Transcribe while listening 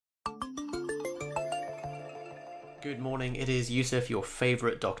Good morning, it is Yusuf, your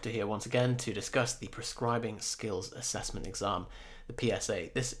favourite doctor here once again to discuss the Prescribing Skills Assessment Exam, the PSA.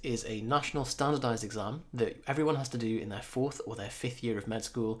 This is a national standardised exam that everyone has to do in their fourth or their fifth year of med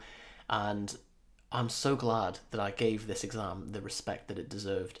school, and I'm so glad that I gave this exam the respect that it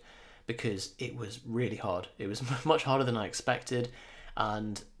deserved because it was really hard. It was much harder than I expected,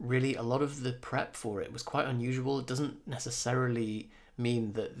 and really a lot of the prep for it was quite unusual. It doesn't necessarily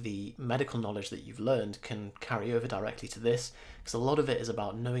mean that the medical knowledge that you've learned can carry over directly to this, because a lot of it is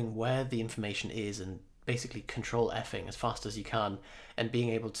about knowing where the information is and basically control Fing as fast as you can and being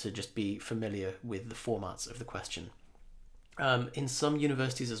able to just be familiar with the formats of the question. In some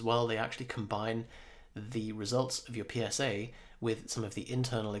universities as well, they actually combine the results of your PSA with some of the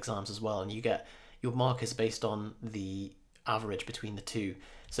internal exams as well, and you get your markers based on the average between the two.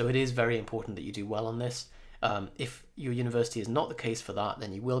 So it is very important that you do well on this. If your university is not the case for that,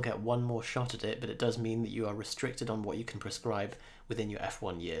 then you will get one more shot at it, but it does mean that you are restricted on what you can prescribe within your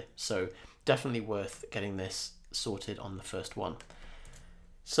F1 year. So definitely worth getting this sorted on the first one.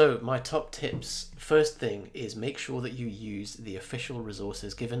 So my top tips, first thing is make sure that you use the official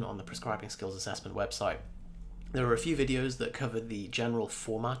resources given on the Prescribing Skills Assessment website. There are a few videos that cover the general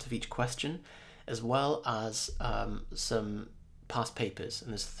format of each question, as well as some past papers,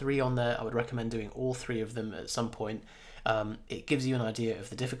 and there's 3 on there. I would recommend doing all 3 of them at some point. It gives you an idea of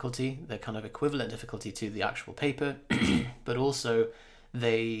the difficulty, the kind of equivalent difficulty to the actual paper, but also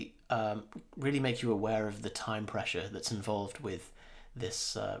they really make you aware of the time pressure that's involved with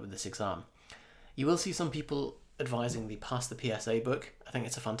this exam. You will see some people advising the Pass the PSA book. I think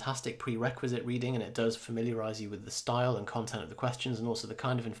it's a fantastic prerequisite reading, and it does familiarize you with the style and content of the questions and also the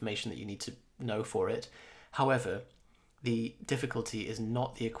kind of information that you need to know for it. However, the difficulty is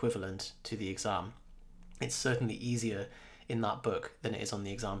not the equivalent to the exam. It's certainly easier in that book than it is on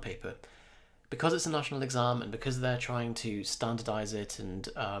the exam paper. Because it's a national exam and because they're trying to standardise it and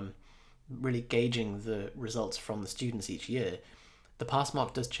really gauging the results from the students each year, the pass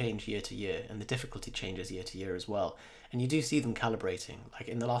mark does change year to year and the difficulty changes year to year as well. And you do see them calibrating. Like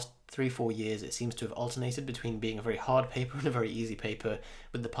in the last 3-4 years, it seems to have alternated between being a very hard paper and a very easy paper,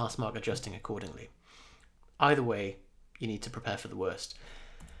 with the pass mark adjusting accordingly. Either way, you need to prepare for the worst.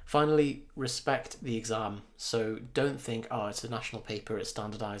 Finally, respect the exam. So don't think, oh, it's a national paper, it's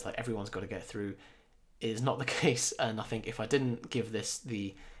standardized, like everyone's got to get through. It is not the case, and I think if I didn't give this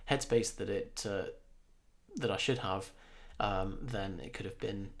the headspace that I should have, then it could have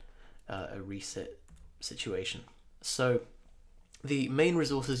been a reset situation. So the main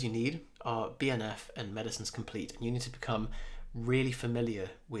resources you need are BNF and Medicines Complete, and you need to become really familiar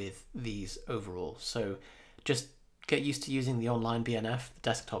with these overall. So just get used to using the online BNF, the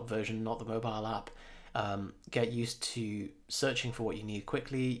desktop version, not the mobile app. Get used to searching for what you need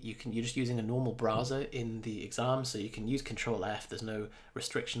quickly. You're just using a normal browser in the exam, so you can use Control F. There's no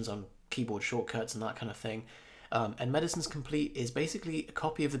restrictions on keyboard shortcuts and that kind of thing. And Medicines Complete is basically a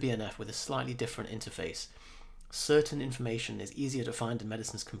copy of the BNF with a slightly different interface. Certain information is easier to find in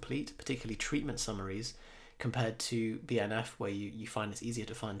Medicines Complete, particularly treatment summaries, compared to BNF, where you find it's easier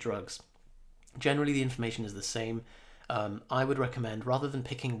to find drugs. Generally, the information is the same. I would recommend, rather than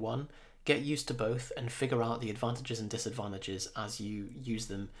picking one, get used to both and figure out the advantages and disadvantages as you use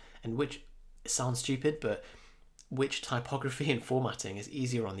them, and which sounds stupid, but which typography and formatting is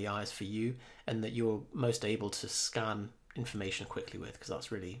easier on the eyes for you and that you're most able to scan information quickly with, because that's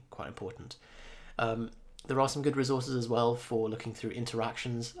really quite important. There are some good resources as well for looking through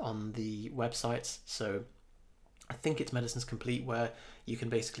interactions on the websites. So I think it's Medicines Complete, where you can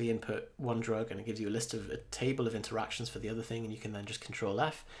basically input one drug and it gives you a table of interactions for the other thing, and you can then just Control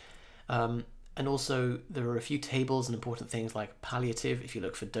F. And also there are a few tables and important things like palliative, if you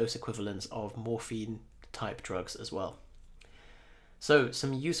look for dose equivalents of morphine type drugs as well. So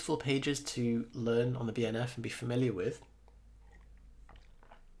some useful pages to learn on the BNF and be familiar with.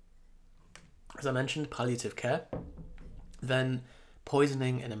 As I mentioned, palliative care, then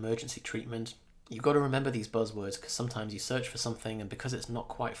poisoning and emergency treatment. You've got to remember these buzzwords, because sometimes you search for something and because it's not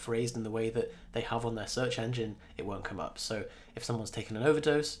quite phrased in the way that they have on their search engine, it won't come up. So if someone's taken an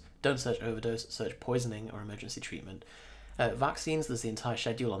overdose, don't search overdose, search poisoning or emergency treatment. Vaccines, there's the entire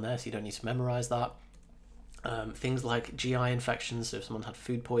schedule on there, so you don't need to memorize that. Things like GI infections, so if someone had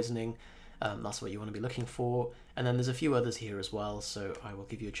food poisoning, that's what you want to be looking for. And then there's a few others here as well, so I will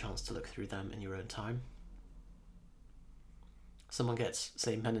give you a chance to look through them in your own time. Someone gets,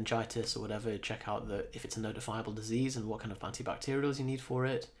 say, meningitis or whatever, check out if it's a notifiable disease and what kind of antibacterials you need for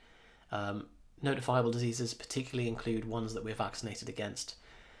it. Notifiable diseases particularly include ones that we're vaccinated against.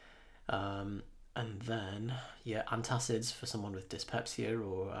 And then, yeah, antacids for someone with dyspepsia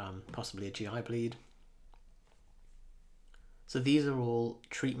or possibly a GI bleed. So these are all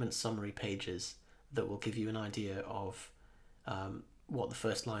treatment summary pages that will give you an idea of what the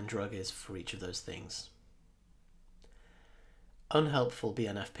first line drug is for each of those things. Unhelpful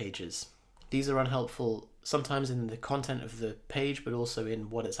BNF pages. These are unhelpful sometimes in the content of the page, but also in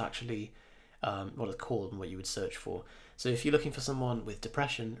what it's actually what it's called and what you would search for. So if you're looking for someone with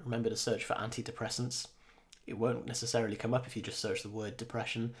depression, remember to search for antidepressants. It won't necessarily come up if you just search the word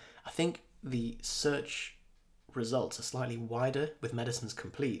depression. I think the search results are slightly wider with Medicines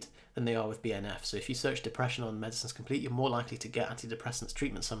Complete than they are with BNF. So if you search depression on Medicines Complete, you're more likely to get antidepressants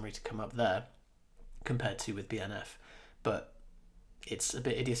treatment summary to come up there compared to with BNF. But it's a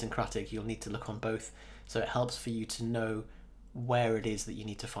bit idiosyncratic. You'll need to look on both. So it helps for you to know where it is that you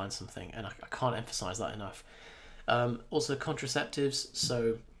need to find something. And I can't emphasize that enough. Also contraceptives.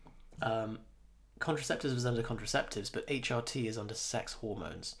 So contraceptives is under contraceptives, but HRT is under sex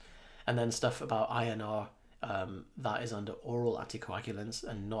hormones. And then stuff about INR, that is under oral anticoagulants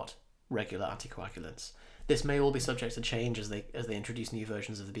and not regular anticoagulants. This may all be subject to change as they introduce new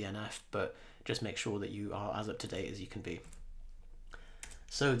versions of the BNF, but just make sure that you are as up to date as you can be.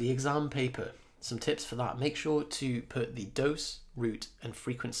 So the exam paper, some tips for that. Make sure to put the dose, route and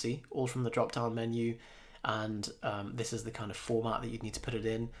frequency all from the drop down menu, and this is the kind of format that you'd need to put it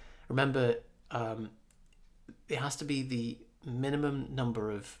in. Remember, it has to be the minimum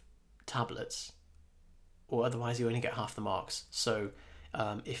number of tablets, or otherwise you only get half the marks. So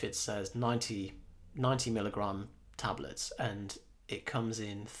if it says 90 milligram tablets and it comes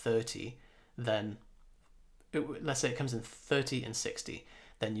in 30, then let's say it comes in 30 and 60,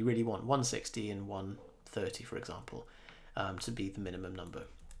 then you really want 160 and 130, for example, to be the minimum number.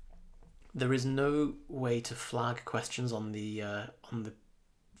 There is no way to flag questions on the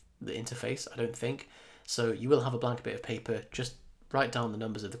interface, I don't think. So you will have a blank bit of paper. Just write down the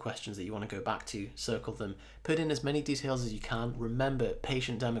numbers of the questions that you want to go back to, circle them, put in as many details as you can. Remember,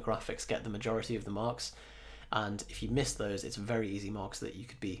 patient demographics get the majority of the marks, and if you miss those, it's very easy marks that you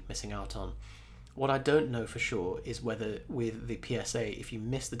could be missing out on. What I don't know for sure is whether with the PSA, if you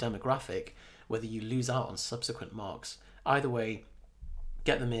miss the demographic, whether you lose out on subsequent marks. Either way,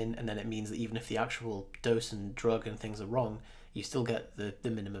 get them in, and then it means that even if the actual dose and drug and things are wrong, you still get the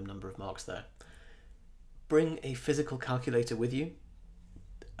minimum number of marks there. Bring a physical calculator with you.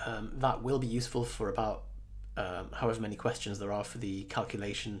 That will be useful for about however many questions there are for the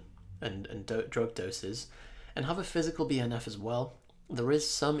calculation and drug doses. And have a physical BNF as well. There is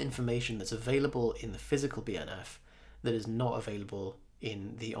some information that's available in the physical BNF that is not available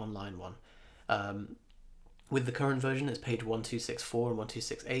in the online one. With the current version, it's page 1264 and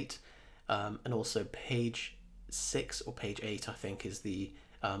 1268, and also page 6 or page 8, I think, is the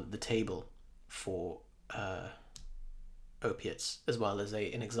table for opiates, as well as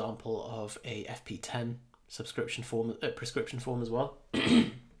an example of a FP10 subscription form, prescription form as well.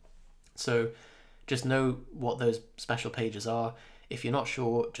 So just know what those special pages are. If you're not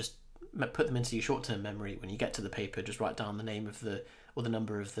sure, just put them into your short-term memory. When you get to the paper, just write down the name of the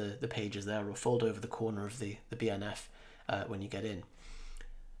number of the pages there, or fold over the corner of the BNF when you get in.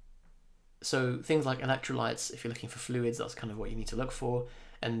 So things like electrolytes, if you're looking for fluids, that's kind of what you need to look for.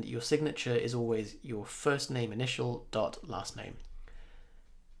 And your signature is always your first name initial dot last name.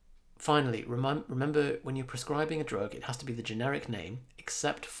 Finally, remember when you're prescribing a drug, it has to be the generic name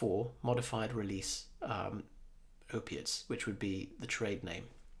except for modified release opiates, which would be the trade name.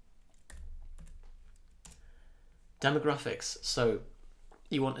 Demographics. So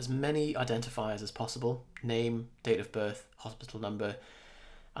you want as many identifiers as possible: name, date of birth, hospital number,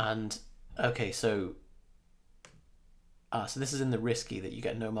 and okay, so this is in the risky that you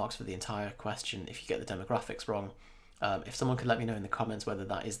get no marks for the entire question if you get the demographics wrong. If someone could let me know in the comments whether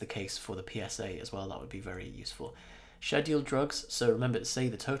that is the case for the PSA as well, that would be very useful. Scheduled drugs, so remember to say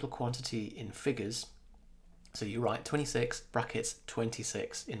the total quantity in figures. So you write 26 brackets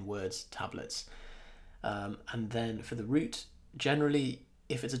 26 in words tablets. And then for the route, generally,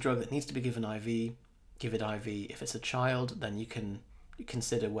 if it's a drug that needs to be given IV, give it IV. If it's a child, then you can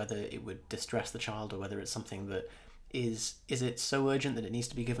consider whether it would distress the child, or whether it's something that is it so urgent that it needs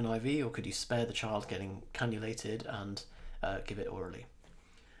to be given IV, or could you spare the child getting cannulated and give it orally.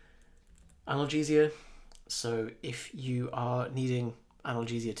 Analgesia. So if you are needing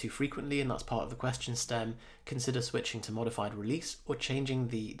analgesia too frequently, and that's part of the question stem, consider switching to modified release or changing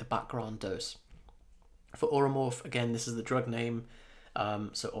the background dose. For Oromorph, again, this is the drug name,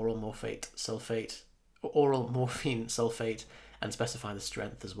 so oral morphine sulfate, and specify the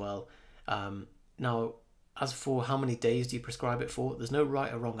strength as well. Now, as for how many days do you prescribe it for, there's no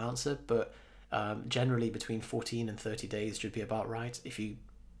right or wrong answer, but generally between 14 and 30 days should be about right. If you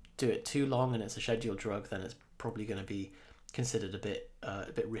do it too long and it's a scheduled drug, then it's probably going to be considered a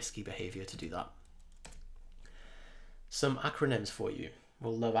bit risky behavior to do that. Some acronyms for you.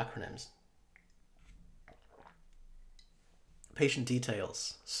 We'll love acronyms. Patient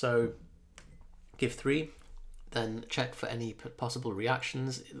details. So give 3, then check for any possible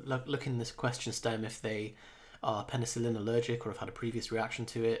reactions. Look in this question stem if they are penicillin allergic or have had a previous reaction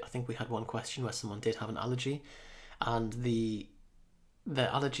to it. I think we had one question where someone did have an allergy, and the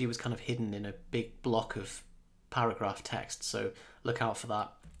allergy was kind of hidden in a big block of paragraph text, so look out for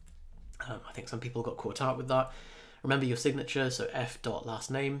that. I think some people got caught out with that. Remember your signature, so F dot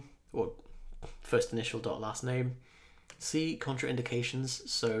last name, or first initial dot last name. C, contraindications,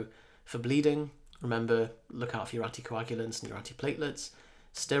 so for bleeding, remember, look out for your anticoagulants and your antiplatelets.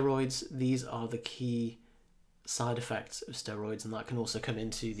 Steroids, these are the key side effects of steroids, and that can also come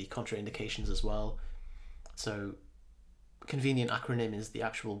into the contraindications as well. So convenient acronym is the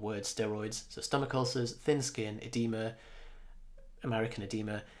actual word steroids. So stomach ulcers, thin skin, edema, American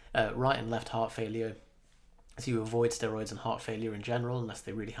edema, right and left heart failure. So you avoid steroids and heart failure in general unless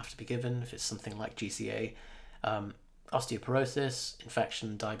they really have to be given, if it's something like GCA. Osteoporosis,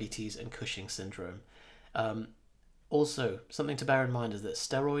 infection, diabetes, and Cushing syndrome. Also, something to bear in mind is that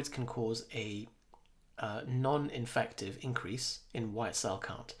steroids can cause a non-infective increase in white cell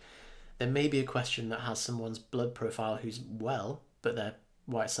count. There may be a question that has someone's blood profile who's well, but their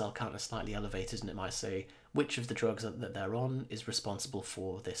white cell count is slightly elevated, and it might say which of the drugs that they're on is responsible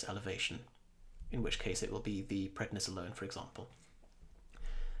for this elevation, in which case it will be the prednisolone, for example.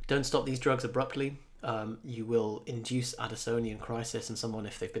 Don't stop these drugs abruptly. You will induce Addisonian crisis in someone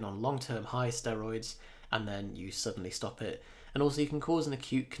if they've been on long-term high steroids and then you suddenly stop it. And also you can cause an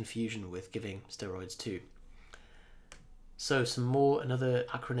acute confusion with giving steroids too. So another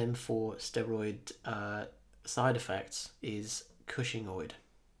acronym for steroid side effects is Cushingoid.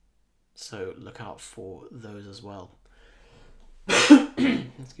 So look out for those as well.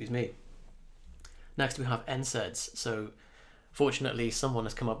 Excuse me. Next we have NSAIDs. So fortunately someone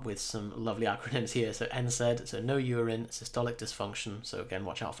has come up with some lovely acronyms here. So NSAID, so no urine, systolic dysfunction. So again,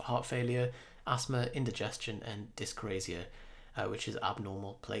 watch out for heart failure, asthma, indigestion, and dyscrasia, which is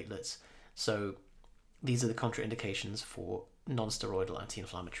abnormal platelets. So these are the contraindications for non-steroidal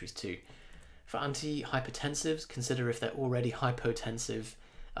anti-inflammatories too. For antihypertensives, consider if they're already hypotensive,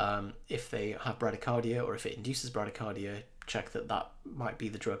 if they have bradycardia, or if it induces bradycardia, check that might be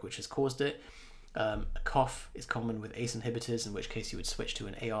the drug which has caused it. A cough is common with ACE inhibitors, in which case you would switch to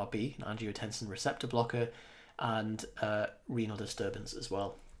an ARB, an angiotensin receptor blocker, and renal disturbance as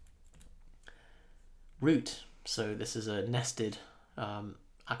well. Root, so this is a nested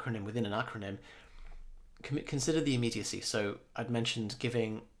acronym within an acronym. Consider the immediacy. So I'd mentioned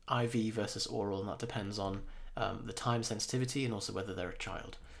giving IV versus oral, and that depends on the time sensitivity and also whether they're a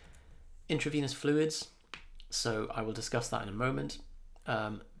child. Intravenous fluids, so I will discuss that in a moment.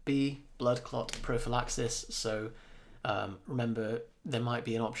 B, blood clot prophylaxis. So remember, there might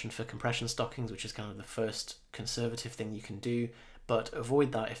be an option for compression stockings, which is kind of the first conservative thing you can do, but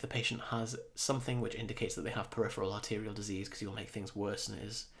avoid that if the patient has something which indicates that they have peripheral arterial disease, because you'll make things worse, and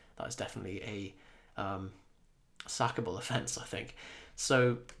that is definitely a sackable offence, I think.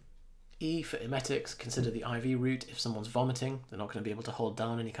 So E for emetics, consider the IV route. If someone's vomiting, they're not going to be able to hold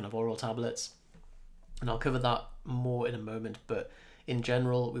down any kind of oral tablets, and I'll cover that more in a moment, but in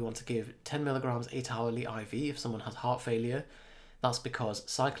general, we want to give 10 milligrams 8-hourly IV if someone has heart failure. That's because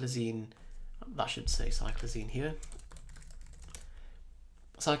cyclizine, that should say cyclizine here.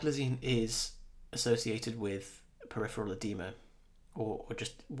 Cyclizine is associated with peripheral edema, or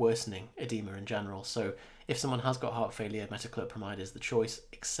just worsening edema in general. So if someone has got heart failure, metoclopramide is the choice,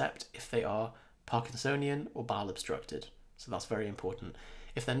 except if they are Parkinsonian or bowel obstructed. So that's very important.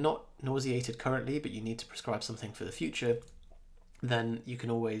 If they're not nauseated currently, but you need to prescribe something for the future, then you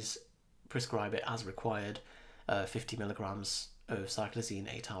can always prescribe it as required, 50 milligrams of cyclizine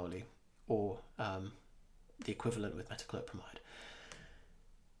 8-hourly, or the equivalent with metoclopramide.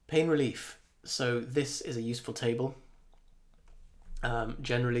 Pain relief. So this is a useful table.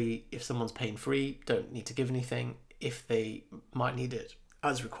 Generally, if someone's pain-free, don't need to give anything. If they might need it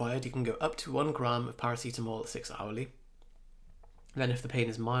as required, you can go up to 1 gram of paracetamol 6-hourly. Then if the pain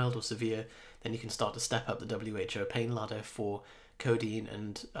is mild or severe, then you can start to step up the WHO pain ladder for codeine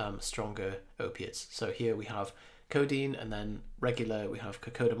and stronger opiates. So here we have codeine, and then regular, we have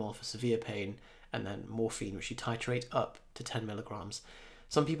cocodamol for severe pain, and then morphine, which you titrate up to 10 milligrams.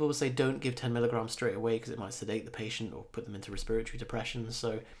 Some people will say don't give 10 milligrams straight away because it might sedate the patient or put them into respiratory depression.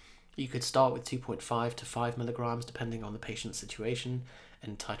 So you could start with 2.5 to 5 milligrams depending on the patient's situation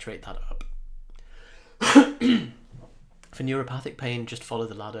and titrate that up. For neuropathic pain, just follow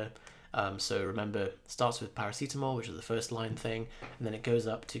the ladder. So remember, it starts with paracetamol, which is the first line thing, and then it goes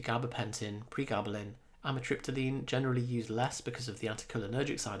up to gabapentin, pregabalin, amitriptyline, generally used less because of the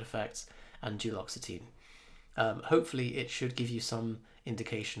anticholinergic side effects, and duloxetine. Hopefully it should give you some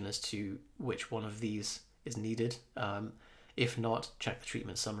indication as to which one of these is needed. If not, check the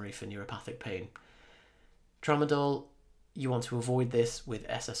treatment summary for neuropathic pain. Tramadol, you want to avoid this with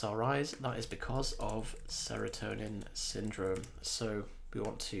SSRIs. That is because of serotonin syndrome. So we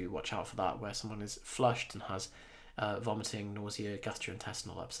want to watch out for that, where someone is flushed and has vomiting, nausea,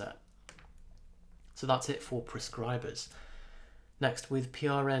 gastrointestinal upset. So that's it for prescribers. Next, with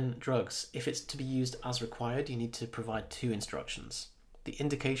PRN drugs, if it's to be used as required, you need to provide 2 instructions: the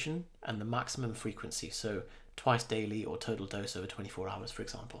indication and the maximum frequency, so twice daily or total dose over 24 hours, for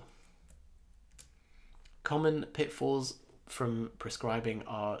example. Common pitfalls from prescribing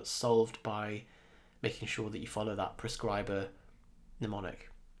are solved by making sure that you follow that prescriber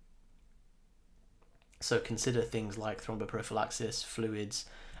mnemonic. So consider things like thromboprophylaxis, fluids,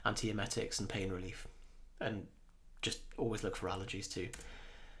 antiemetics, and pain relief. And just always look for allergies too.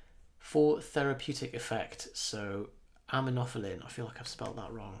 For therapeutic effect, so aminophylline, I feel like I've spelled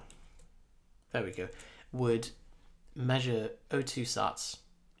that wrong. There we go. Would measure O2 sats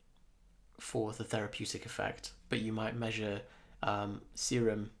for the therapeutic effect, but you might measure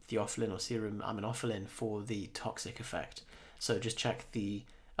serum theophylline or serum aminophylline for the toxic effect. So just check the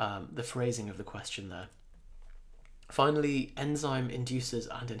phrasing of the question there. Finally, enzyme inducers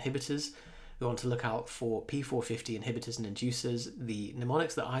and inhibitors. We want to look out for P450 inhibitors and inducers. The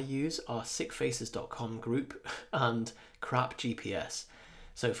mnemonics that I use are sickfaces.com group and crap GPS.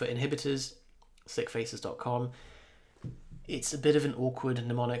 So for inhibitors, sickfaces.com. It's a bit of an awkward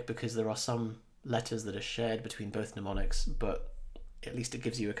mnemonic because there are some letters that are shared between both mnemonics, but at least it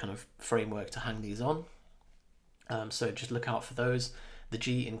gives you a kind of framework to hang these on. So just look out for those. The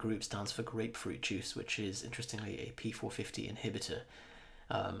G in group stands for grapefruit juice, which is interestingly a P450 inhibitor,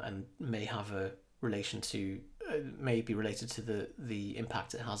 and may have a relation to, may be related to the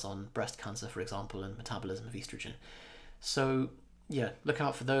impact it has on breast cancer, for example, and metabolism of estrogen. So yeah, look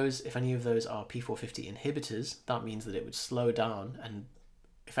out for those. If any of those are P450 inhibitors, that means that it would slow down and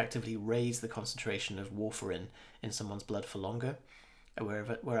effectively raise the concentration of warfarin in someone's blood for longer.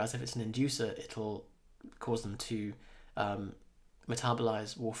 Whereas if it's an inducer, it'll cause them to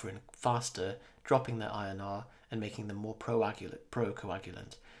metabolize warfarin faster, dropping their INR and making them more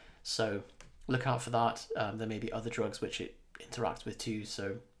procoagulant. So look out for that. There may be other drugs which it interacts with too.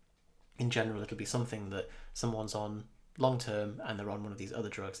 So in general, it'll be something that someone's on long term and they're on one of these other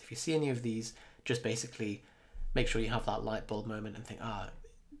drugs. If you see any of these, just basically make sure you have that light bulb moment and think,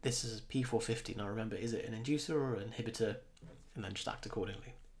 this is P450. Now remember, is it an inducer or an inhibitor? And then just act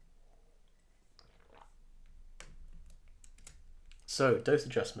accordingly. So dose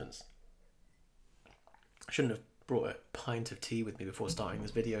adjustments. I shouldn't have brought a pint of tea with me before starting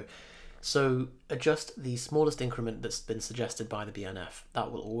this video. So adjust the smallest increment that's been suggested by the BNF.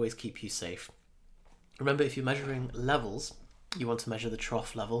 That will always keep you safe. Remember, if you're measuring levels, you want to measure the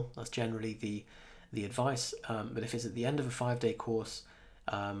trough level. That's generally the advice. But if it's at the end of a 5-day course,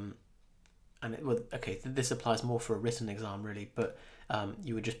 this applies more for a written exam really, but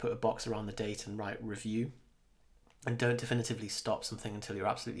you would just put a box around the date and write review, and don't definitively stop something until you're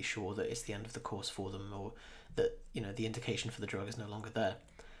absolutely sure that it's the end of the course for them, or that the indication for the drug is no longer there.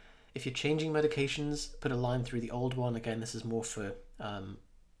 If you're changing medications, put a line through the old one. Again, this is more for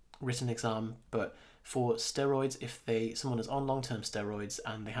written exam, but for steroids, if someone is on long-term steroids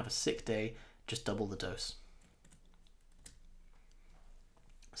and they have a sick day, just double the dose.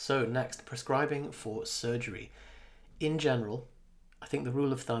 So next, prescribing for surgery. In general, I think the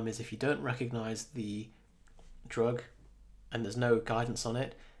rule of thumb is if you don't recognize the drug and there's no guidance on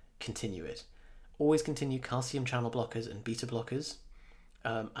it, continue it. Always continue calcium channel blockers and beta blockers.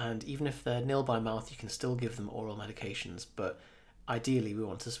 And even if they're nil by mouth, you can still give them oral medications, but ideally we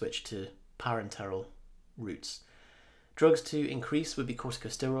want to switch to parenteral routes. Drugs to increase would be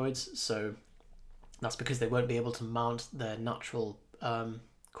corticosteroids, so that's because they won't be able to mount their natural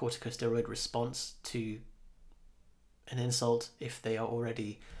corticosteroid response to an insult if they are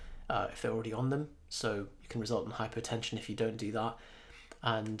already on them. So you can result in hypotension if you don't do that,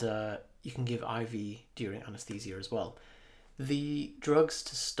 and you can give IV during anesthesia as well. The drugs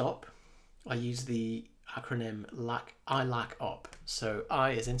to stop, I use the acronym ILAC-OP. So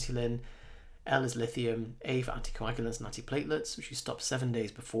I is insulin, L is lithium, A for anticoagulants and antiplatelets, which you stop 7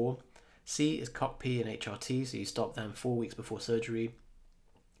 days before. C is COP-P and HRT, so you stop them 4 weeks before surgery.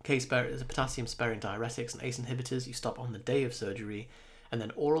 K is potassium-sparing diuretics and ACE inhibitors, you stop on the day of surgery. And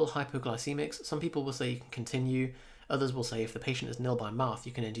then oral hypoglycemics, some people will say you can continue Others will say if the patient is nil by mouth,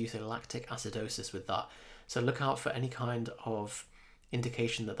 you can induce a lactic acidosis with that. So look out for any kind of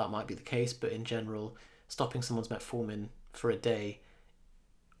indication that that might be the case, but in general, stopping someone's metformin for a day,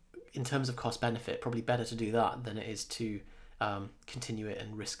 in terms of cost benefit, probably better to do that than it is to continue it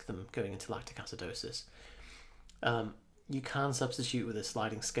and risk them going into lactic acidosis. You can substitute with a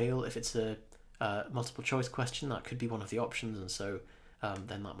sliding scale. If it's a multiple choice question, that could be one of the options, and so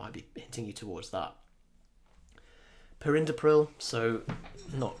then that might be hinting you towards that. Perindopril, so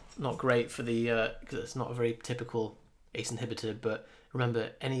not great for the, because it's not a very typical ACE inhibitor, but remember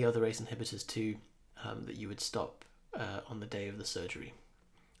any other ACE inhibitors too that you would stop on the day of the surgery.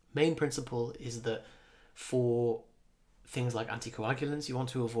 Main principle is that for things like anticoagulants, you want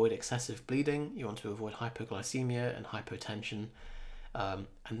to avoid excessive bleeding, you want to avoid hypoglycemia and hypotension,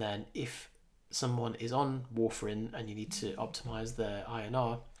 and then if someone is on warfarin and you need to optimize their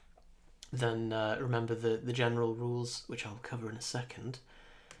INR, then remember the general rules, which I'll cover in a second,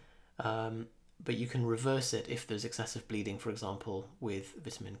 but you can reverse it if there's excessive bleeding, for example, with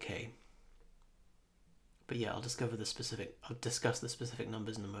vitamin K. But yeah, I'll discuss the specific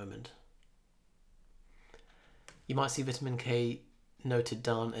numbers in a moment. You might see vitamin K noted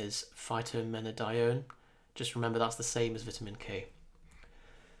down as phytomenadione. Just remember that's the same as vitamin K.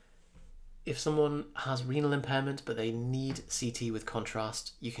 If someone has renal impairment but they need CT with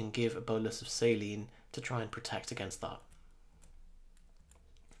contrast, you can give a bolus of saline to try and protect against that.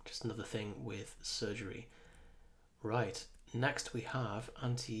 Just another thing with surgery. Right, next we have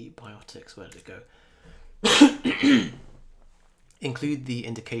antibiotics. Where did it go? Include the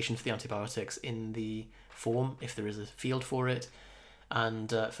indication for the antibiotics in the form if there is a field for it,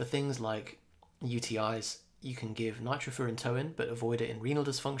 and for things like UTIs you can give nitrofurantoin but avoid it in renal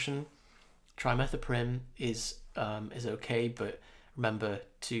dysfunction. Trimethoprim is okay, but remember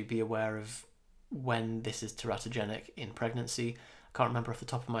to be aware of when this is teratogenic in pregnancy. I can't remember off the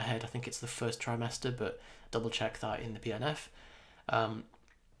top of my head, I think it's the first trimester, but double check that in the PNF.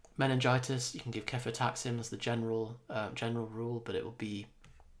 Meningitis, you can give cefotaxime as the general rule, but it'll be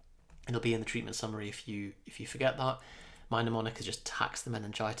in the treatment summary if you forget that. My mnemonic is just tax the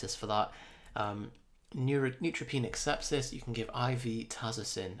meningitis for that. Neutropenic sepsis, you can give IV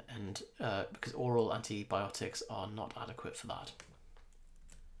tazocin, and because oral antibiotics are not adequate for that.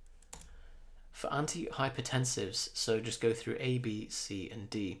 For antihypertensives, so just go through A, B, C, and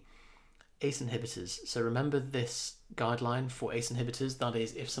D. ACE inhibitors. So remember this guideline for ACE inhibitors. That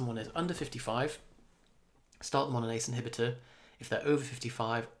is, if someone is under 55, start them on an ACE inhibitor. If they're over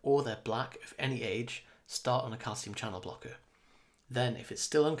 55 or they're black of any age, start on a calcium channel blocker. Then if it's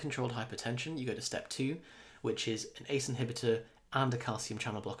still uncontrolled hypertension, you go to step 2, which is an ACE inhibitor and a calcium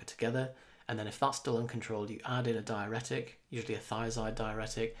channel blocker together. And then if that's still uncontrolled, you add in a diuretic, usually a thiazide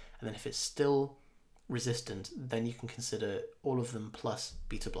diuretic. And then if it's still resistant, then you can consider all of them plus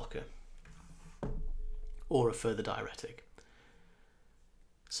beta blocker or a further diuretic.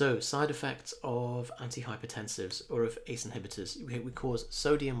 So side effects of antihypertensives or of ACE inhibitors, we cause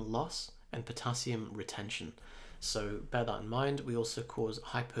sodium loss and potassium retention. So bear that in mind. We also cause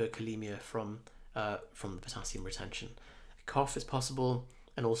hyperkalemia from the potassium retention. Cough is possible,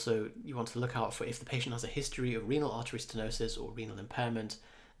 and also you want to look out for if the patient has a history of renal artery stenosis or renal impairment,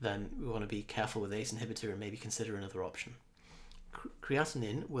 then we want to be careful with ACE inhibitor and maybe consider another option.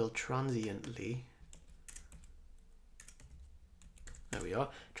 Creatinine will transiently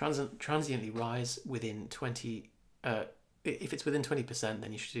transiently rise within 20. If it's within 20%,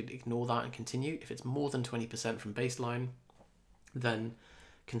 then you should ignore that and continue. If it's more than 20% from baseline, then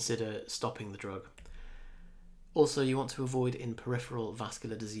consider stopping the drug. Also, you want to avoid in peripheral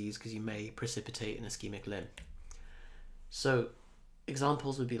vascular disease because you may precipitate an ischemic limb. So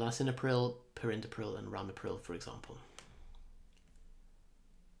examples would be lisinopril, perindopril, and ramipril, for example.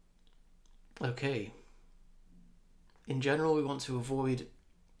 Okay. In general, we want to avoid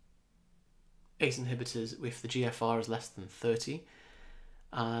ACE inhibitors if the GFR is less than 30,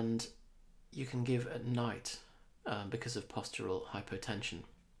 and you can give at night because of postural hypotension.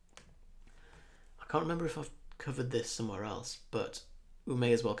 I can't remember if I've covered this somewhere else, but we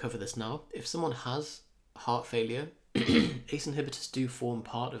may as well cover this now. If someone has heart failure, ACE inhibitors do form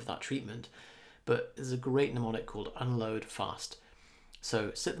part of that treatment, but there's a great mnemonic called unload fast.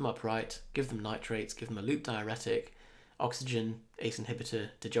 So sit them upright, give them nitrates, give them a loop diuretic, oxygen, ACE inhibitor,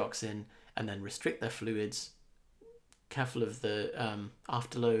 digoxin, and then restrict their fluids. Careful of the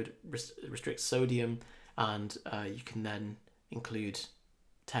afterload, restrict sodium, and you can then include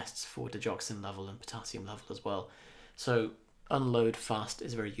tests for digoxin level and potassium level as well. So unload fast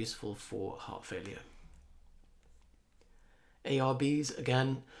is very useful for heart failure. ARBs,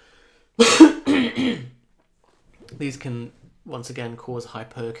 again, These can once again cause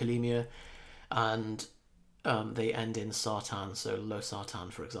hyperkalemia, and they end in sartan, so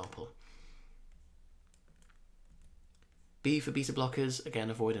losartan, for example. B for beta blockers, again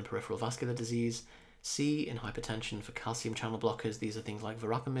avoid in peripheral vascular disease. C in hypertension for calcium channel blockers. These are things like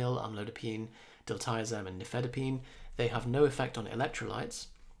verapamil, amlodipine, diltiazem, and nifedipine. They have no effect on electrolytes,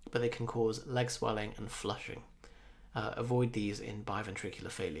 but they can cause leg swelling and flushing. Avoid these in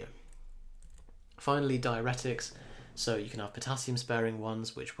biventricular failure. Finally, diuretics. So you can have potassium sparing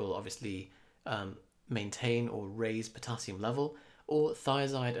ones, which will obviously maintain or raise potassium level, or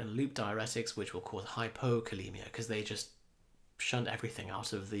thiazide and loop diuretics, which will cause hypokalemia because they just shunt everything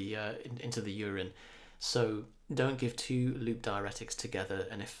out of the into the urine. So don't give two loop diuretics together,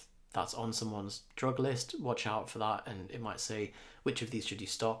 and if that's on someone's drug list, watch out for that, and it might say which of these should you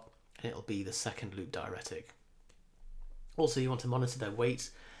stop, and it'll be the second loop diuretic. Also, you want to monitor their weight.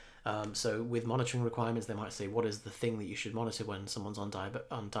 So with monitoring requirements, they might say what is the thing that you should monitor when someone's on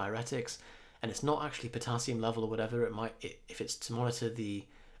diuretics, and it's not actually potassium level or whatever. If it's to monitor the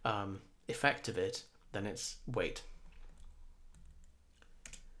effect of it, then it's weight.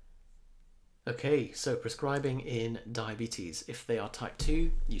 Okay, so prescribing in diabetes. If they are type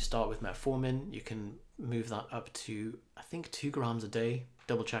 2, you start with metformin. You can move that up to, I think, 2 grams a day.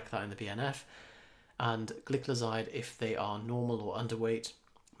 Double check that in the BNF. And gliclazide if they are normal or underweight.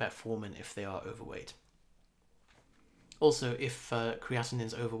 Metformin if they are overweight. Also, if creatinine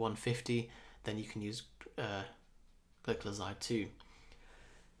is over 150, then you can use gliclazide too.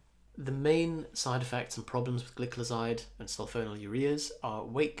 The main side effects and problems with gliclazide and sulfonylureas are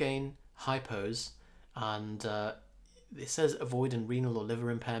weight gain, hypos, and it says avoid in renal or liver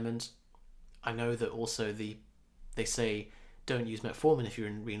impairment. I know that also they say don't use metformin if you're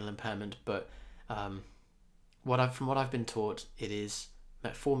in renal impairment, but from what I've been taught, it is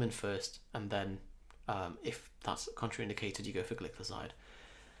metformin first, and then if that's contraindicated, you go for gliclazide.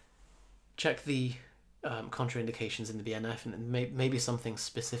 Check the contraindications in the BNF, and maybe something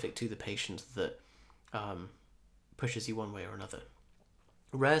specific to the patient that pushes you one way or another.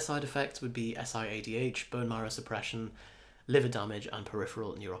 Rare side effects would be SIADH, bone marrow suppression, liver damage, and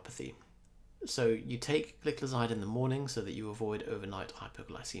peripheral neuropathy. So you take gliclazide in the morning so that you avoid overnight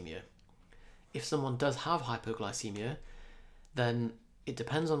hypoglycemia. If someone does have hypoglycemia, then it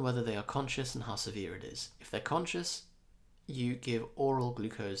depends on whether they are conscious and how severe it is. If they're conscious, you give oral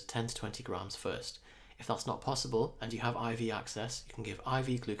glucose 10 to 20 grams first. If that's not possible and you have IV access, you can give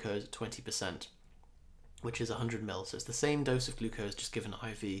IV glucose 20%, which is 100 ml. So it's the same dose of glucose just given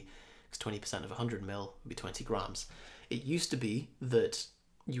IV, because 20% of 100 ml would be 20 grams. It used to be that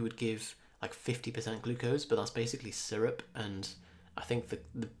you would give like 50% glucose, but that's basically syrup, and I think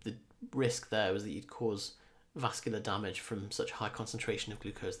the risk there was that you'd cause vascular damage from such high concentration of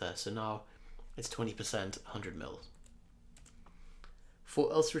glucose there. So now it's 20%, 100 ml. For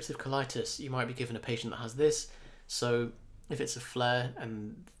ulcerative colitis, you might be given a patient that has this. So if it's a flare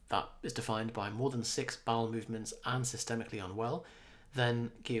and that is defined by more than 6 bowel movements and systemically unwell,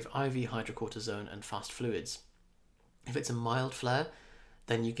 then give IV hydrocortisone and fast fluids. If it's a mild flare,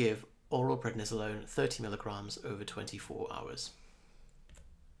 then you give oral prednisolone 30 milligrams over 24 hours.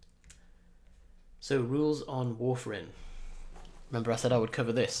 So rules on warfarin. Remember I said I would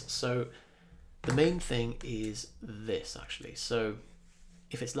cover this. So the main thing is this actually. So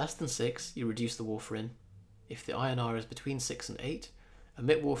if it's less than 6, you reduce the warfarin. If the INR is between 6 and 8,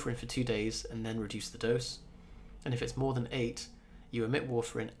 omit warfarin for 2 days and then reduce the dose. And if it's more than 8, you omit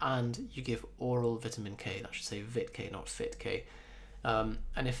warfarin and you give oral vitamin K. That should say VitK, not FitK.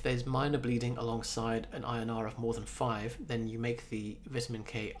 And if there's minor bleeding alongside an INR of more than 5, then you make the vitamin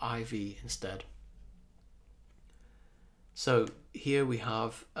K IV instead. So here we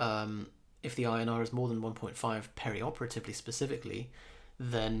have, if the INR is more than 1.5 perioperatively specifically,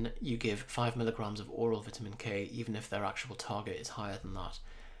 then you give 5 milligrams of oral vitamin K, even if their actual target is higher than that.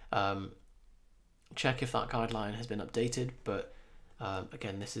 Check if that guideline has been updated, but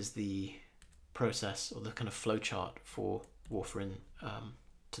again, this is the process or the kind of flow chart for warfarin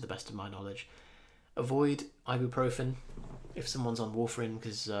to the best of my knowledge. Avoid ibuprofen if someone's on warfarin,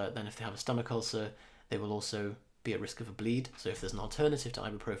 because then if they have a stomach ulcer, they will also be at risk of a bleed. So if there's an alternative to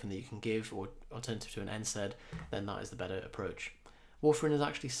ibuprofen that you can give, or alternative to an NSAID, then that is the better approach. Warfarin is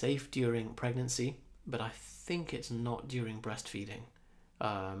actually safe during pregnancy, but I think it's not during breastfeeding.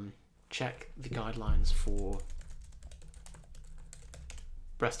 Check the guidelines for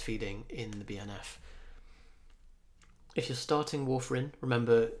breastfeeding in the BNF. If you're starting warfarin,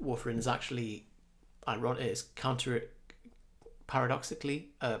 remember warfarin is actually paradoxically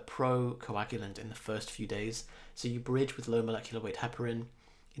pro-coagulant in the first few days. So you bridge with low molecular weight heparin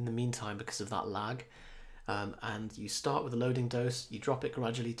in the meantime because of that lag. and you start with a loading dose, you drop it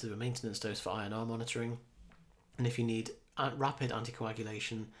gradually to a maintenance dose for INR monitoring, and if you need rapid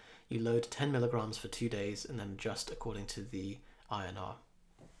anticoagulation, you load 10 milligrams for 2 days and then adjust according to the INR.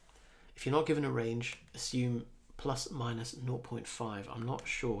 If you're not given a range, assume plus minus 0.5. I'm not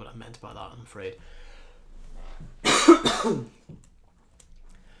sure what I meant by that, I'm afraid.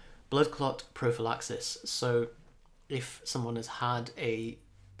 Blood clot prophylaxis. So if someone has had a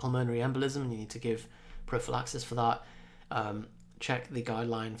pulmonary embolism and you need to give prophylaxis for that, check the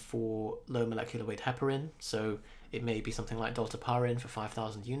guideline for low molecular weight heparin. So it may be something like dalteparin for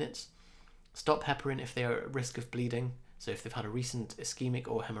 5,000 units. Stop heparin if they are at risk of bleeding. So if they've had a recent ischemic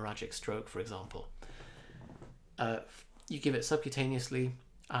or hemorrhagic stroke, for example. You give it subcutaneously,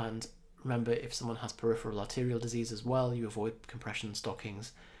 and remember, if someone has peripheral arterial disease as well, you avoid compression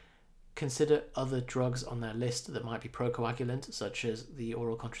stockings. Consider other drugs on their list that might be procoagulant, such as the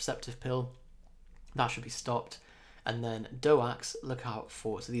oral contraceptive pill. That should be stopped. And then DOACs, look out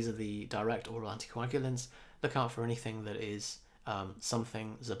for, so these are the direct oral anticoagulants, look out for anything that is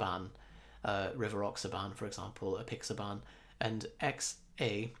something Zaban, rivaroxaban, for example, apixaban, and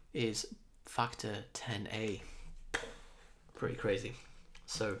XA is factor 10A. Pretty crazy.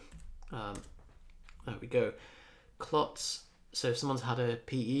 So there we go. Clots. So if someone's had a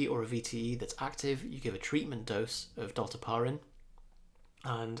PE or a VTE that's active, you give a treatment dose of dalteparin.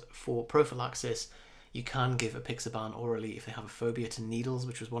 And for prophylaxis, you can give apixaban orally if they have a phobia to needles,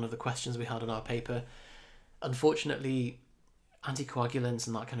 which was one of the questions we had in our paper. Unfortunately, anticoagulants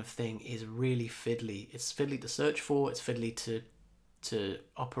and that kind of thing is really fiddly. It's fiddly to search for, it's fiddly to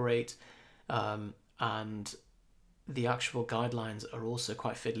operate, and the actual guidelines are also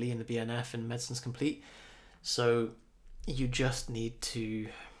quite fiddly in the BNF and Medicines Complete. So you just need to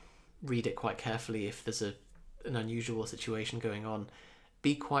read it quite carefully if there's an unusual situation going on.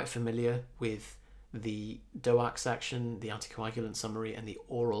 Be quite familiar with the DOAC section, the anticoagulant summary, and the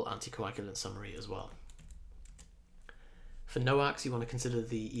oral anticoagulant summary as well. For NOACs, you want to consider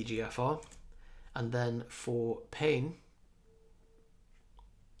the EGFR. And then for pain,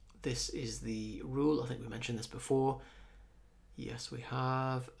 this is the rule. I think we mentioned this before. Yes, we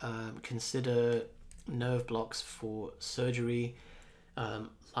have. Consider nerve blocks for surgery,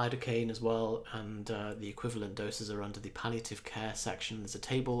 lidocaine as well, and the equivalent doses are under the palliative care section. There's a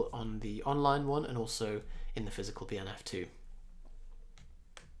table on the online one and also in the physical BNF too.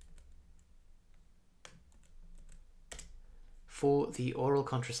 For the oral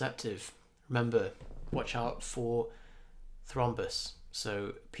contraceptive, remember, watch out for thrombus.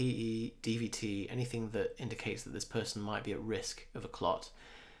 So PE, DVT, anything that indicates that this person might be at risk of a clot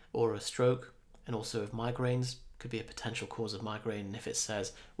or a stroke, and also of migraines, could be a potential cause of migraine. And if it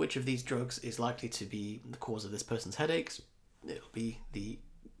says which of these drugs is likely to be the cause of this person's headaches, it'll be the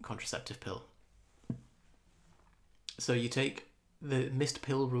contraceptive pill. So you take the missed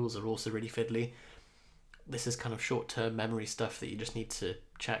pill rules are also really fiddly. This is kind of short-term memory stuff that you just need to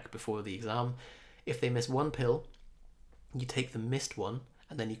check before the exam. If they miss one pill, you take the missed one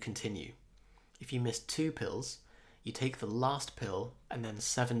and then you continue. If you miss 2 pills, you take the last pill and then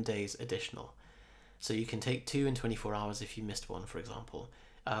 7 days additional. So you can take 2 in 24 hours if you missed one, for example.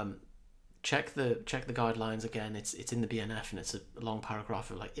 Check the guidelines again. It's in the BNF and it's a long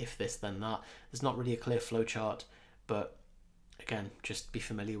paragraph of like if this then that. There's not really a clear flow chart, but again, just be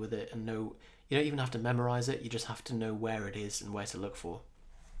familiar with it and know. You don't even have to memorize it. You just have to know where it is and where to look for.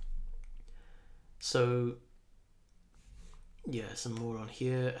 So yeah, some more on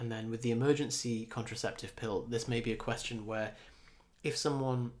here. And then with the emergency contraceptive pill, this may be a question where if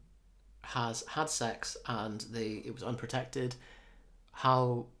someone has had sex and it was unprotected,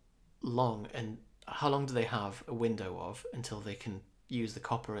 how long do they have a window of until they can use the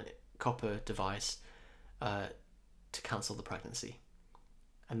copper device to cancel the pregnancy?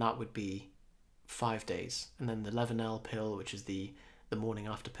 And that would be 5 days. And then the Levenel pill, which is the morning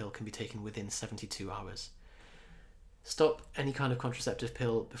after pill, can be taken within 72 hours. Stop any kind of contraceptive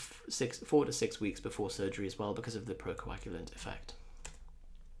pill 4 to 6 weeks before surgery as well, because of the procoagulant effect.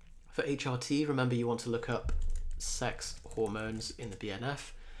 For HRT, remember you want to look up sex hormones in the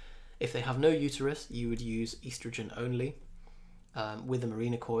BNF. If they have no uterus, you would use estrogen only with a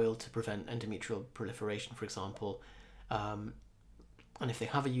Mirena coil to prevent endometrial proliferation, for example. And if they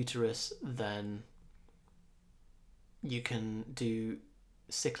have a uterus, then you can do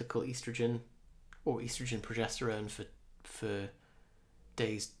cyclical estrogen or estrogen progesterone for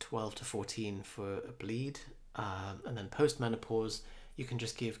days 12 to 14 for a bleed. And then post-menopause, you can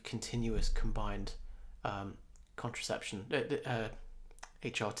just give continuous combined contraception,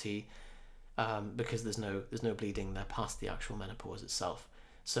 HRT, because there's no bleeding there past the actual menopause itself.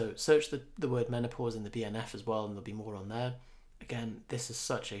 So search the word menopause in the BNF as well, and there'll be more on there. Again, this is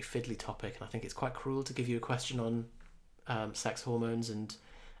such a fiddly topic, and I think it's quite cruel to give you a question on sex hormones and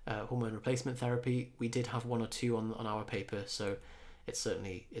hormone replacement therapy. We did have 1 or 2 on our paper, so it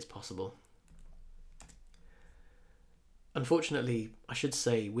certainly is possible. Unfortunately, I should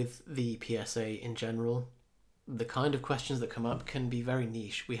say, with the PSA in general, the kind of questions that come up can be very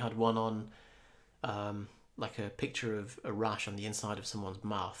niche. We had one on like a picture of a rash on the inside of someone's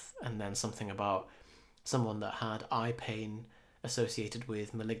mouth, and then something about someone that had eye pain associated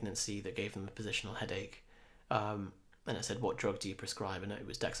with malignancy that gave them a positional headache. And it said, what drug do you prescribe? And it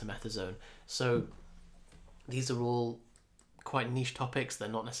was dexamethasone. So these are all quite niche topics. They're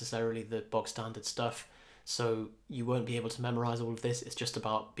not necessarily the bog standard stuff. So you won't be able to memorize all of this. It's just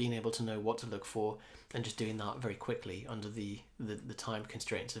about being able to know what to look for and just doing that very quickly under the time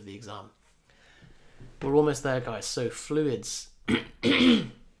constraints of the exam. We're almost there, guys. So fluids.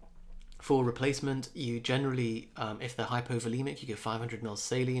 For replacement, you generally, if they're hypovolemic, you give 500 ml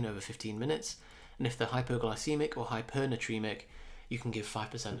saline over 15 minutes. And if they're hypoglycemic or hypernatremic, you can give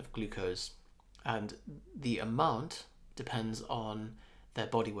 5% of glucose. And the amount depends on their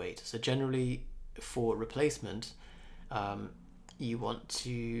body weight. So generally, for replacement, you want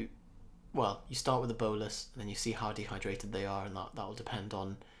to, well, you start with a bolus, and then you see how dehydrated they are, and that'll depend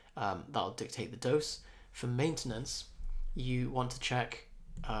on, that'll dictate the dose. For maintenance, you want to check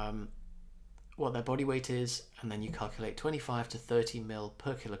what their body weight is, and then you calculate 25 to 30 ml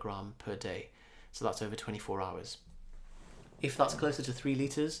per kilogram per day. So that's over 24 hours. If that's closer to 3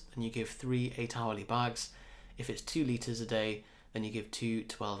 litres, then you give 3 8-hourly bags. If it's 2 litres a day, then you give 2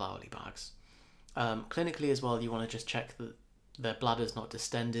 12-hourly bags. Clinically as well, you want to just check that their bladder's not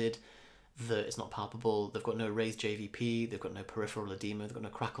distended, that it's not palpable, they've got no raised JVP, they've got no peripheral edema, they've got no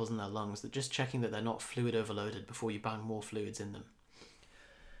crackles in their lungs, that just checking that they're not fluid overloaded before you bang more fluids in them.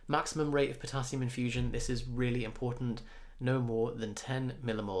 Maximum rate of potassium infusion, this is really important, no more than 10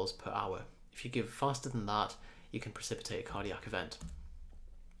 millimoles per hour. If you give faster than that, you can precipitate a cardiac event.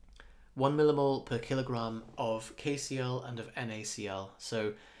 1 millimole per kilogram of KCl and of NaCl.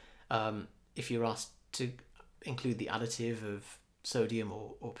 So if you're asked to include the additive of sodium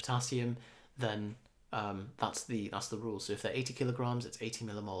or potassium, then that's the rule. So if they're 80 kilograms, it's 80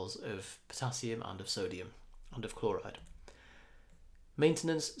 millimoles of potassium and of sodium and of chloride.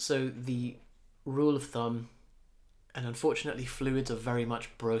 Maintenance, so the rule of thumb, and unfortunately fluids are very much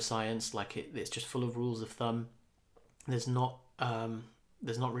bro science, like it's just full of rules of thumb. There's not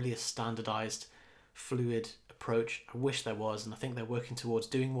really a standardized fluid approach. I wish there was, and I think they're working towards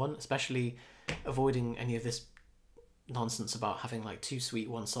doing one, especially avoiding any of this nonsense about having like 2 sweet,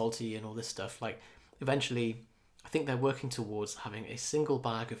 1 salty and all this stuff. Like eventually I think they're working towards having a single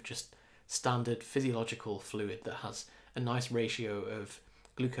bag of just standard physiological fluid that has a nice ratio of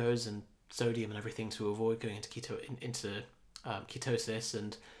glucose and sodium and everything to avoid going into ketosis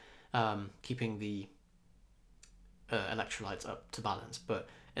and keeping the electrolytes up to balance. But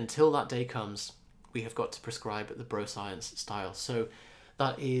until that day comes, we have got to prescribe the bro science style. So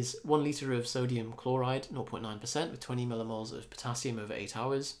that is 1 litre of sodium chloride, 0.9%, with 20 millimoles of potassium over 8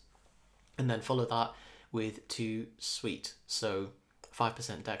 hours, and then follow that with 2 sweet, so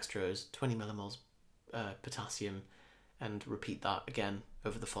 5% dextrose, 20 millimoles potassium, and repeat that again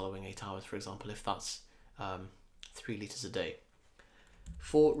over the following 8 hours, for example, if that's 3 litres a day.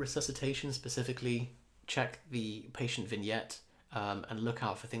 For resuscitation specifically, check the patient vignette and look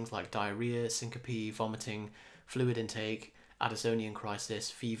out for things like diarrhea, syncope, vomiting, fluid intake, Addisonian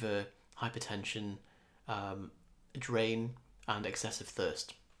crisis, fever, hypertension, drain, and excessive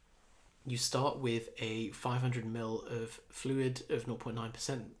thirst. You start with a 500 ml of fluid of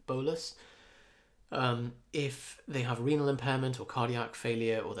 0.9% bolus. If they have renal impairment or cardiac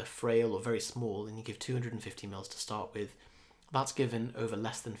failure, or they're frail or very small, then you give 250 ml to start with. That's given over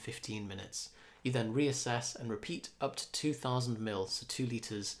less than 15 minutes. You then reassess and repeat up to 2,000 ml, so 2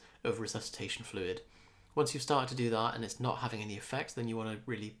 litres of resuscitation fluid. Once you've started to do that and it's not having any effect, then you want to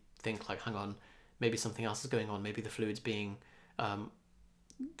really think like, hang on, maybe something else is going on. Maybe the fluid's being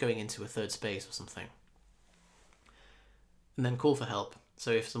going into a third space or something. And then call for help.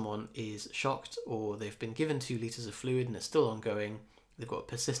 So if someone is shocked or they've been given 2 litres of fluid and it's still ongoing, they've got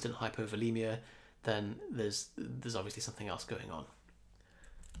persistent hypovolemia, then there's obviously something else going on.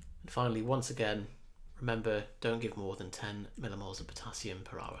 And finally, once again, remember, don't give more than 10 millimoles of potassium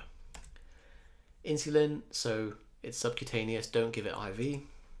per hour. Insulin, so it's subcutaneous, don't give it IV.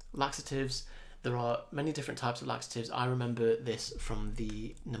 Laxatives, there are many different types of laxatives. I remember this from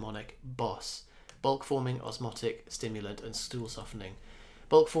the mnemonic BOSS: bulk forming, osmotic, stimulant, and stool softening.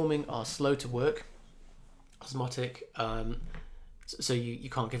 Bulk forming are slow to work. Osmotic, So you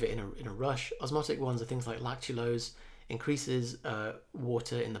can't give it in a rush. Osmotic ones are things like lactulose, increases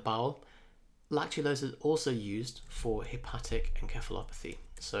water in the bowel. Lactulose is also used for hepatic encephalopathy.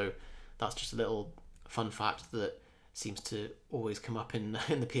 So that's just a little fun fact that seems to always come up in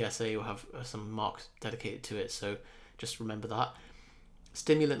the PSA or have some marks dedicated to it. So just remember that.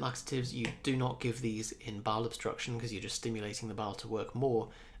 Stimulant laxatives, you do not give these in bowel obstruction because you're just stimulating the bowel to work more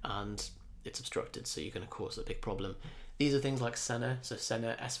and it's obstructed, so you're going to cause a big problem. These are things like Senna, so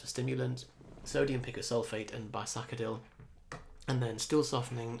Senna, S for stimulant, sodium picosulfate and bisaccadil. And then stool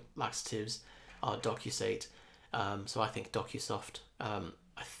softening laxatives are Docusate. So I think Docusoft.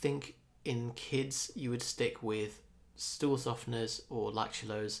 I think in kids you would stick with stool softeners or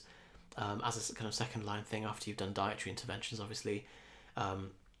lactulose as a kind of second line thing after you've done dietary interventions, obviously.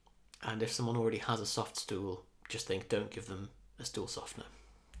 And if someone already has a soft stool, just think don't give them a stool softener.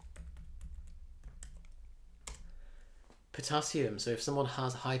 Potassium. So if someone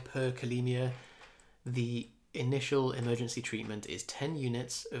has hyperkalemia, the initial emergency treatment is 10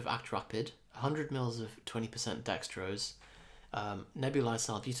 units of Act Rapid, 100 mils of 20% dextrose, nebulized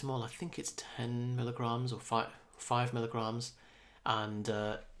salbutamol, I think it's 10 milligrams or 5 milligrams, and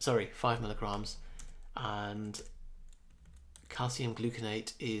 5 milligrams, and calcium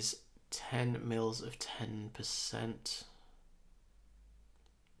gluconate is 10 mils of 10%.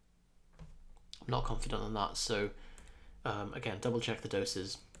 I'm not confident on that, so again, double check the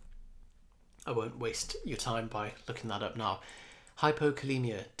doses. I won't waste your time by looking that up now.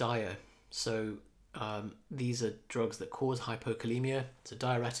 Hypokalemia, dia. So these are drugs that cause hypokalemia. So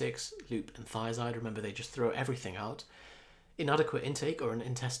diuretics, loop and thiazide. Remember, they just throw everything out. Inadequate intake or an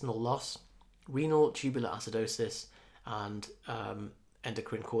intestinal loss, renal tubular acidosis, and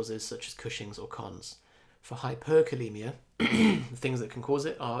endocrine causes such as Cushing's or Conn's. For hyperkalemia, the things that can cause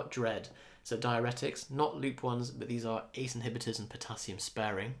it are dread. So diuretics, not loop ones, but these are ACE inhibitors and potassium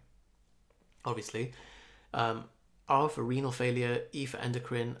sparing, obviously. R for renal failure, E for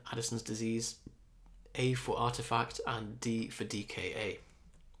endocrine, Addison's disease, A for artifact, and D for DKA.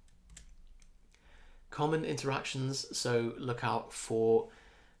 Common interactions, so look out for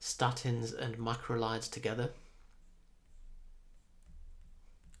statins and macrolides together.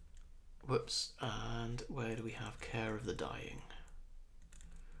 Whoops, and where do we have care of the dying?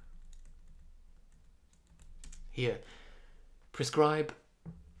 Here. Prescribe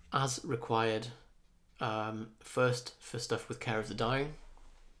as required. First for stuff with care of the dying.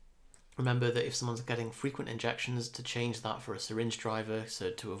 Remember that if someone's getting frequent injections, to change that for a syringe driver, so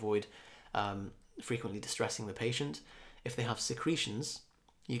to avoid frequently distressing the patient. If they have secretions,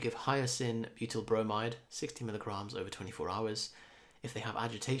 you give hyoscine butyl bromide, 60 milligrams over 24 hours. If they have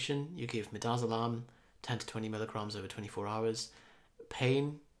agitation, you give midazolam, 10 to 20 milligrams over 24 hours.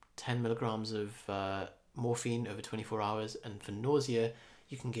 Pain, 10 milligrams of morphine over 24 hours. And for nausea,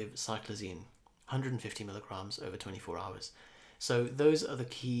 you can give cyclizine, 150 milligrams over 24 hours. So those are the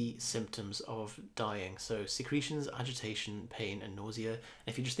key symptoms of dying. So secretions, agitation, pain, and nausea. And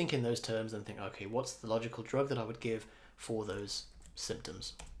if you just think in those terms and think, okay, what's the logical drug that I would give for those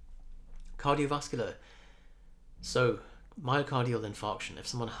symptoms? Cardiovascular. So myocardial infarction. If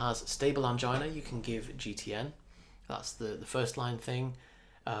someone has stable angina, you can give GTN. That's the first line thing.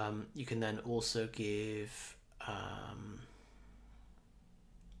 You can then also give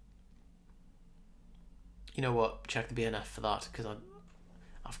you know what, check the BNF for that, because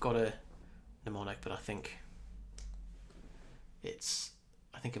I've got a mnemonic, but I think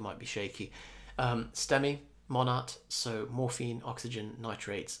it might be shaky. STEMI, Monat, so morphine, oxygen,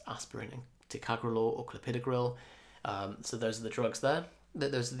 nitrates, aspirin, and ticagrelor or clopidogrel. So those are the drugs there.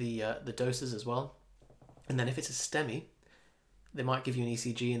 Those are the doses as well. And then if it's a STEMI, they might give you an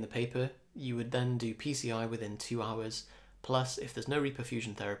ECG in the paper. You would then do PCI within 2 hours. Plus, if there's no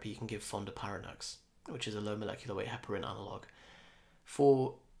reperfusion therapy, you can give fondaparinux, which is a low molecular weight heparin analog.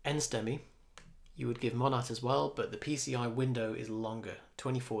 For NSTEMI, you would give Monat as well, but the PCI window is longer,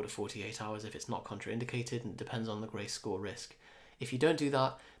 24 to 48 hours if it's not contraindicated, and it depends on the Grace score risk. If you don't do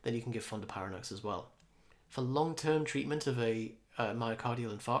that, then you can give fondaparinux as well. For long-term treatment of a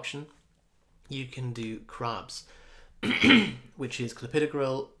myocardial infarction, you can do CRABs, which is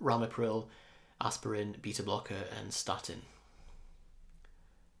clopidogrel, ramipril, aspirin, beta blocker, and statin.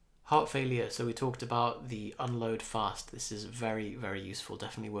 Heart failure, so we talked about the unload fast. This is very, very useful,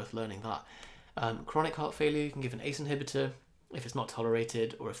 definitely worth learning that. Chronic heart failure, you can give an ACE inhibitor if it's not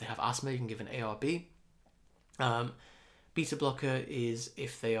tolerated, or if they have asthma, you can give an ARB. Beta blocker is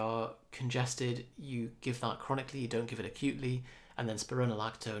if they are congested, you give that chronically, you don't give it acutely, and then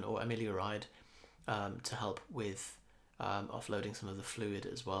spironolactone or amiloride to help with offloading some of the fluid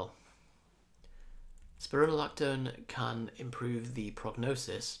as well. Spironolactone can improve the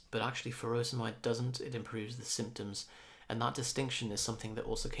prognosis, but actually furosemide doesn't. It improves the symptoms, and that distinction is something that